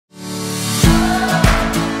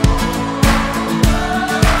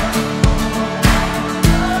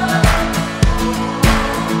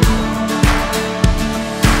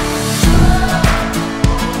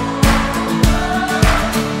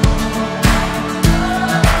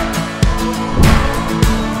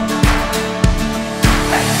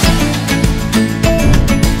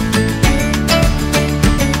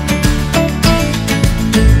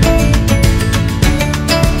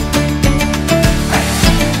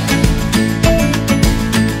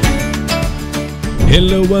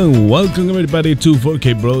Hello and welcome everybody to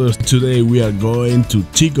 4K Brothers. Today we are going to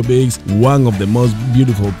Chicovix, one of the most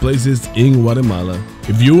beautiful places in Guatemala.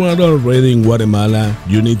 If you are already in Guatemala,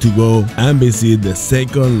 you need to go and visit the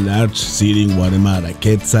second large city in Guatemala,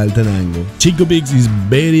 Quetzaltenango. Chicovix is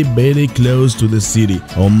very close to the city,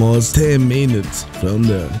 almost 10 minutes from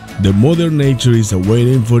there. The modern nature is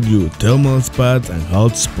awaiting for you, thermal spots and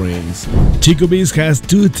hot springs. Chicovix has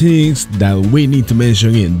two things that we need to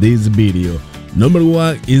mention in this video. Number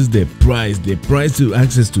one is the price. The price to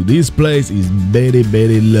access to this place is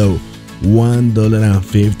very low.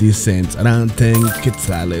 $1.50, around 10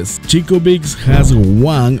 quetzales. Chicovix has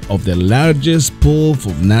one of the largest pools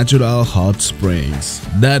of natural hot springs.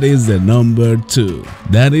 That is the number two.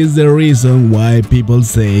 That is the reason why people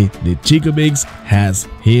say the Chicovix has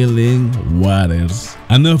healing waters.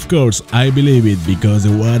 And of course, I believe it because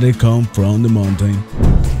the water comes from the mountain.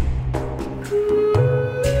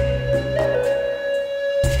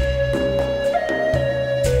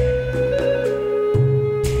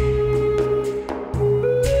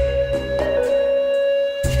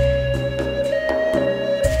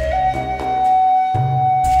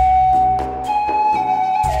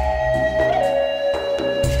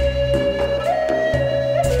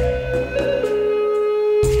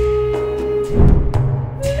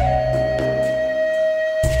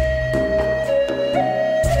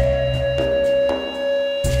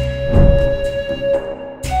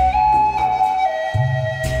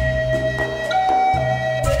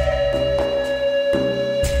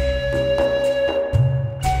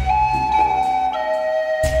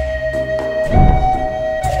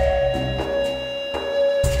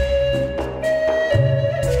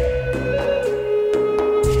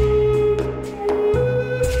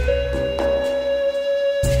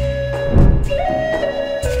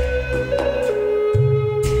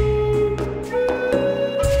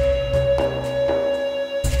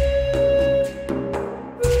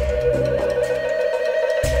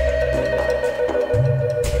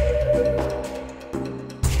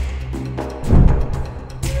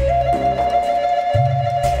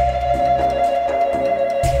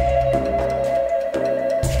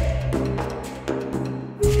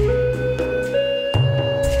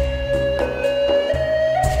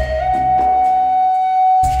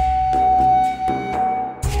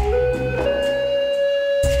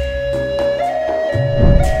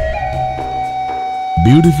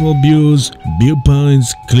 Beautiful views,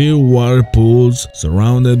 viewpoints, clear water pools,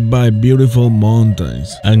 surrounded by beautiful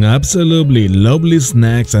mountains, and absolutely lovely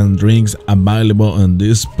snacks and drinks available in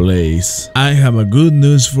this place. I have a good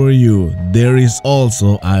news for you. There is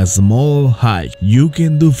also a small hike you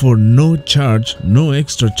can do for no charge, no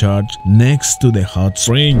extra charge, next to the hot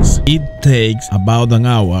springs. It takes about an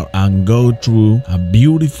hour and go through a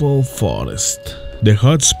beautiful forest. The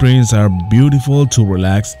hot springs are beautiful to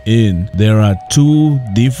relax in. There are two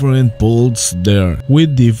different pools there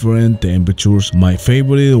with different temperatures. My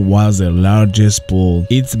favorite was the largest pool.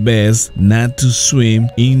 It's best not to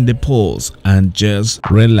swim in the pools and just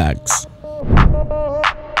relax.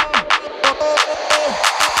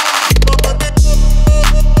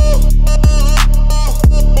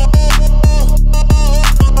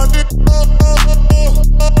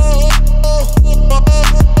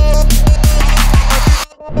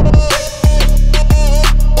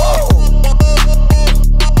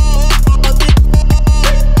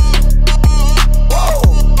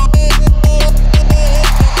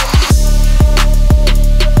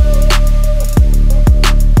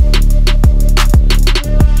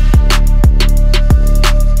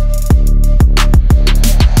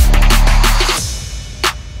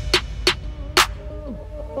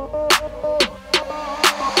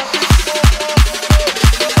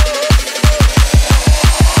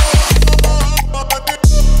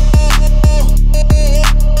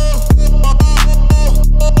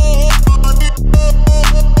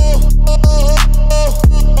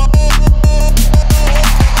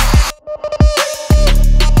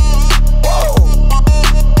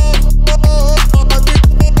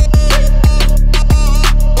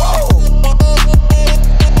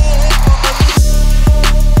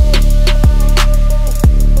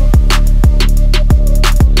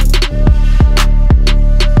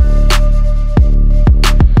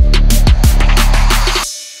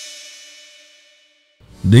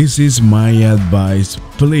 This is my advice.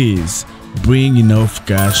 Please bring enough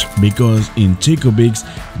cash because in Chicovix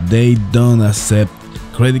they don't accept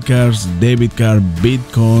credit cards, debit card,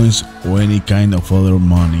 bitcoins or any kind of other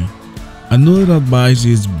money. Another advice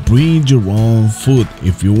is bring your own food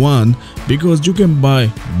if you want, because you can buy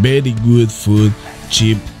very good food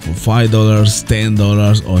cheap for $5,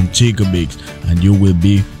 $10 on Chicovix and you will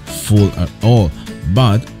be full at all.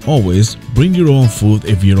 But always bring your own food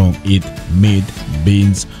if you don't eat meat,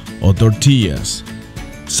 beans, or tortillas.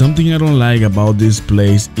 Something I don't like about this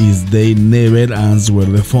place is they never answer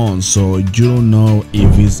the phone, so you don't know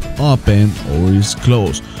if it's open or it's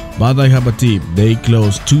closed. But I have a tip, they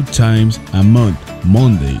close 2 times a month,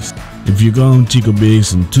 Mondays. If you go on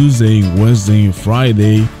Chicovix on Tuesday, Wednesday, and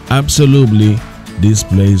Friday, absolutely this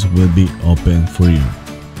place will be open for you.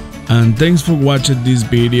 And thanks for watching this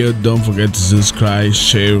video. Don't forget to subscribe,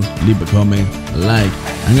 share, leave a comment, like,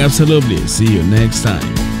 and absolutely see you next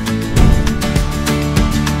time.